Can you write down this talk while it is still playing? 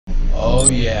Oh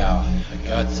yeah, I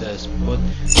got this. Put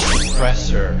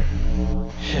suppressor.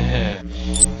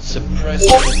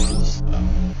 Suppressor.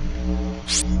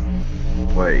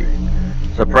 Wait.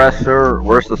 Suppressor?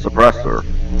 Where's the suppressor?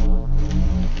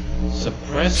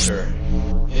 Suppressor?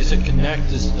 Is it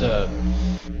connected to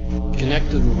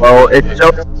Well, it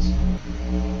just...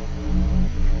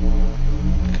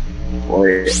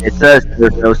 Wait, it says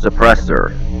there's no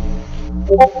suppressor.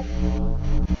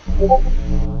 Open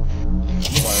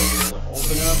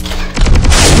up.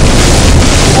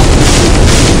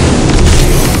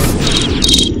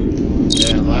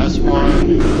 Yeah, last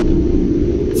one.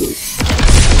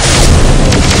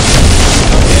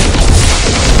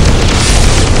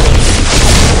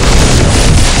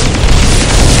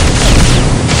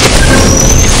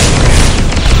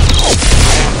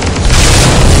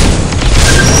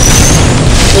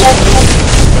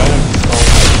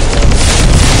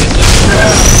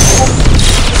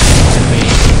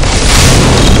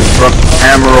 From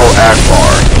Emerald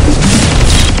Akbar.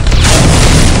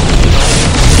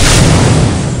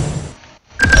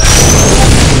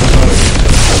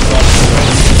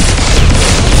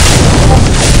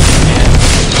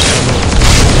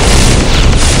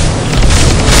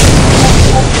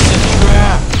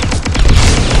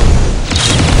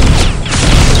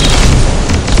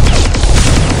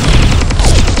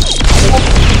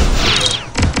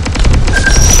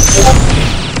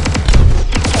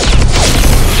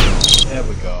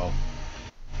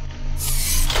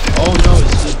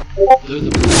 There's a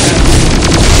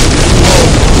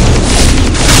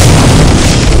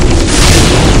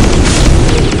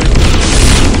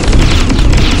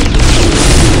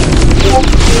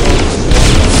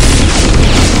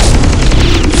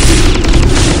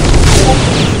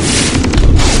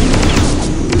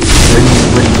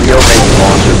When Leo makes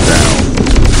launches down.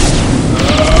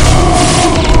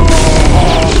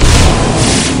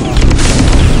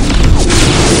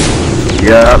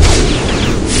 Yep.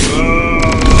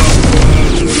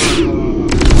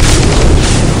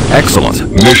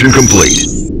 Excellent. Mission complete.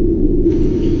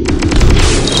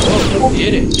 Oh,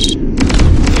 did it.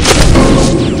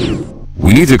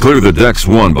 We need to clear the decks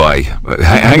one by...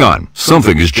 hang on.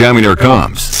 Something is jamming our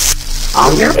comms.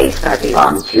 On your base, that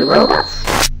belongs to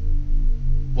robots.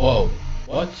 Whoa.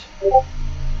 What?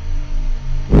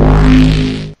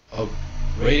 A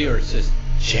radio says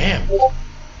jammed.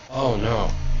 Oh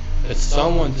no. It's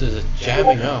someone just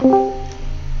jamming up.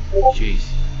 Jeez.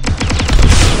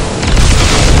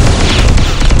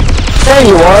 There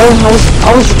you are.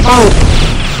 I was fine.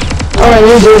 Alright,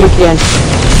 we'll do it again.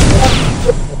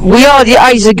 We are the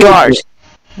Isengard.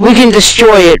 We can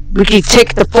destroy it. We can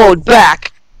take the fold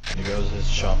back. Here goes his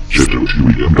shop.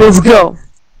 Let's go.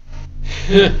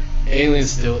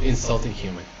 Aliens still insulting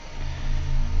human.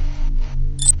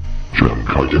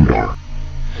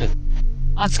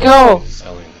 Let's go.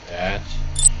 Selling that.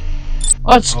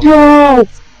 Let's go.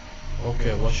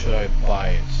 Okay, what should I buy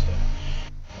it?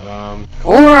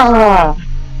 Hurrah!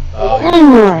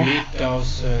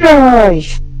 3,000.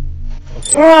 Right.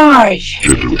 Right.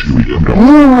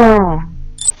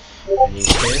 I need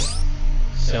this.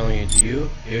 Selling it to you.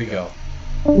 Here you go.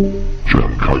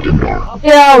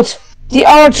 Get out! The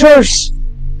archers!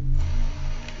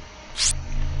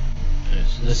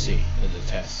 Let's see. There's a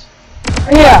test.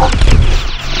 Yeah.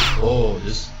 Oh,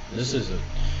 this is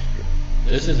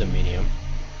a medium.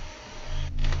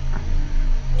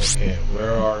 Okay,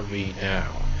 where are we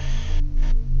now?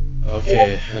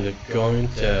 Okay, and going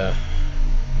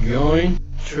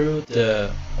through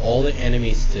all the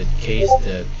enemies that case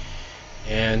that,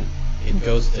 and it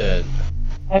goes to.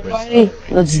 Everybody,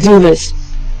 let's do this.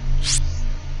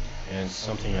 And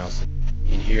something else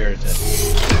in here that.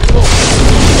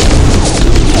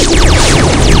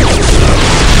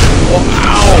 Oh,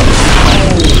 ow!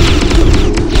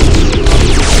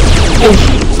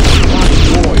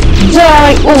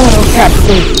 Die, oil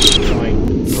captain!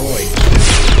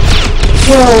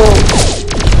 Kill!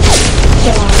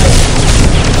 Die!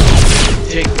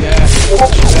 Take that!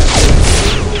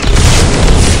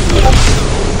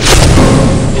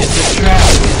 It's a trap!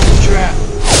 It's a trap!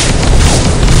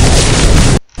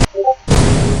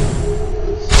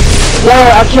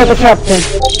 Yeah, I killed the captain.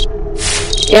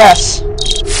 Yes.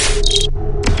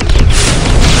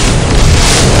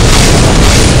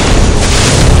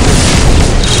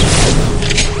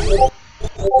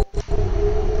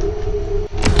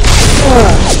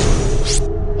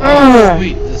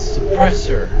 Sweet, the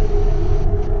suppressor.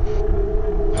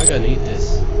 I gotta need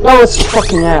this. No, it's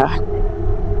fucking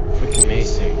Freaking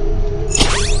amazing.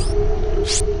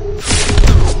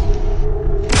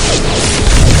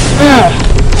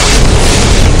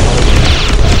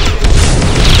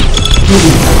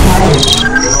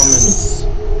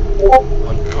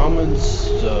 Uncommons,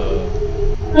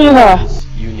 Yeah. is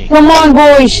unique. Come on,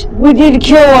 boys. We need to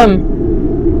kill him.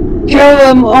 Kill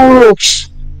him, Orooks.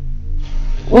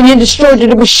 We need to destroy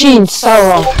the machine,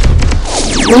 Sauron.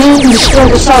 We need to destroy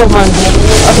the Sauron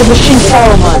of the machine,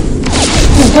 Sauron.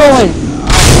 Keep going.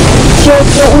 Kill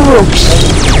the Orooks.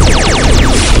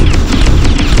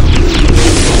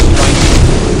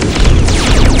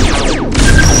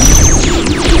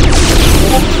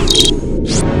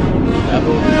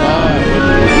 Level 5.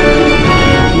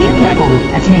 New level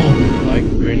attained. Like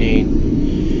grenade.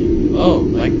 Oh,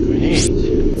 like grenades.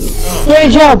 Oh.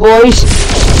 Great job, boys.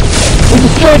 We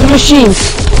destroyed the machines.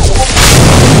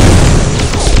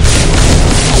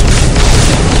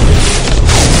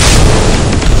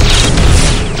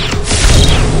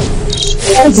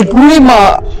 It's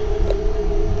Grima.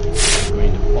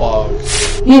 Green box.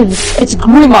 It's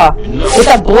Grima. With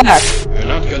that black. You're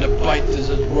not gonna fight this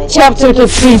robot. Chapter to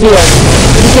 3 beer. You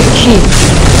get the key.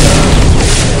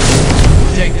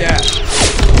 Take that.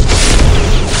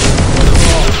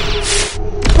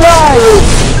 Fly!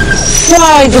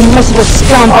 Fly, the miserable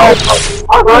scumbag!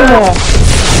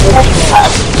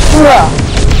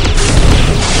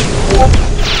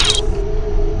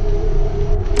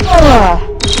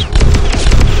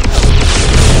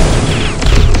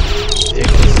 Take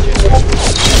this generator.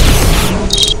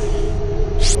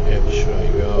 Okay, where should I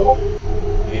go?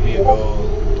 Maybe I go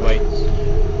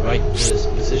right this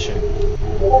position.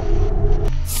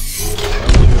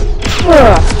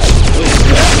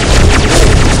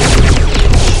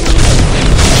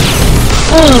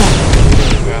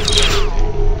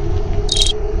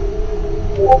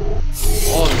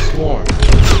 Oh, there's more.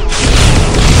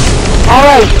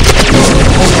 Alright.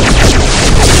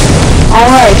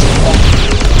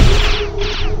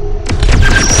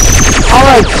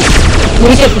 Let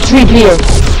me get the 3 beer.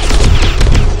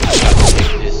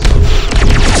 Take this.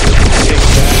 Take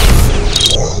that.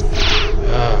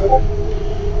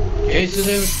 Okay, so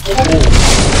then.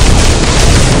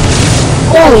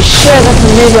 Holy shit, that's a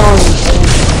million.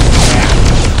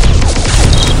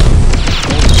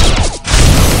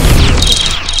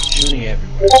 Shooting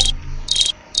everywhere.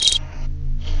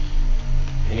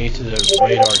 You need to the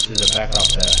radar to the back of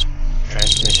the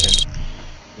transmission.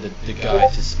 The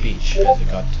guide to speech as it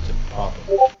got to the problem.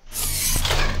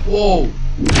 Whoa!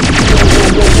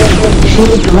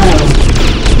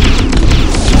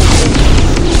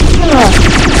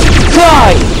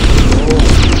 Die!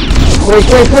 Wait.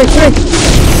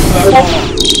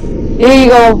 Here you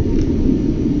go.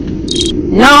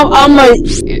 Now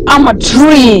I'm a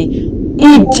tree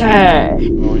eater.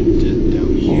 Going to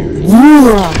down here.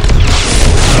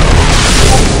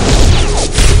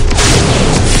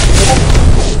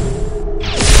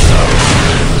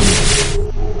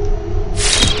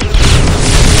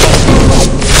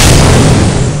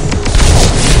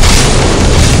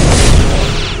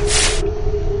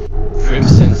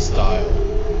 Crimson style.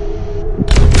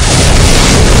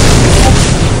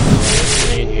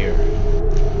 What's in here?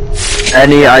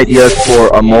 Any ideas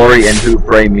for Amori and Who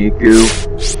Framed Miku?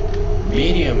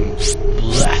 Medium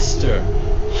blaster.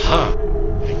 Huh.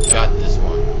 I got this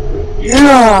one.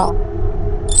 Yeah.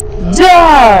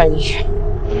 Die!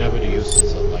 I never use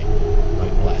this light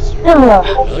blaster. I Yeah.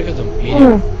 look at the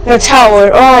medium. The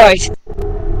tower, alright.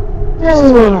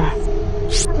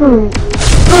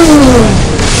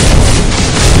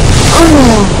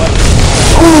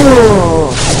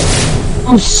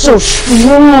 I'm so strong.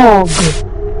 All your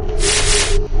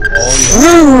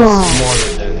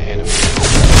smaller than the enemy.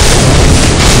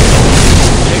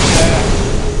 Take that.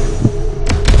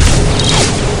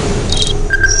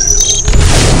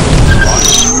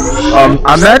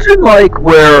 Imagine like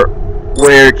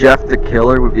where Jeff the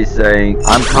Killer would be saying,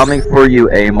 "I'm coming for you,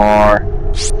 Amar."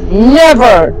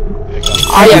 Never!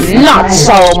 I am not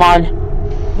Solomon!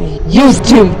 You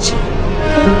duped!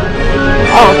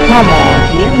 Oh, come on.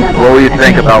 What do you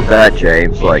think about that,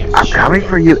 James? Like, "I'm coming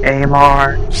for you,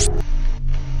 Amar."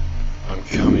 I'm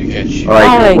coming to get you.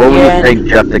 Like, what would you again. think,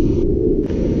 Jeff the?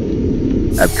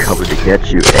 I'm coming to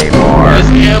get you, Amar. It's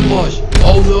ambush!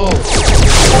 Oh no!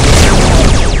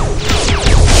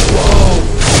 Whoa!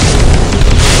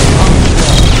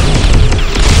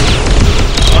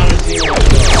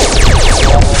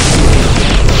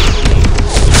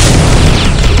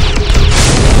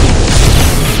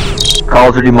 Call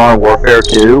of Duty Modern Warfare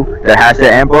 2 that has the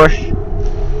ambush.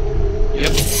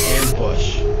 Yep,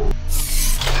 ambush.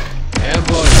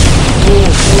 Ambush!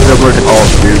 Similar to Call of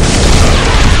Duty.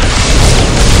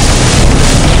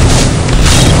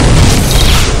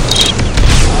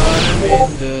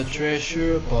 I'm in the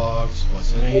treasure box.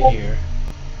 What's in here?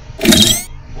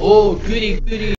 Oh! Oh, goody, goody.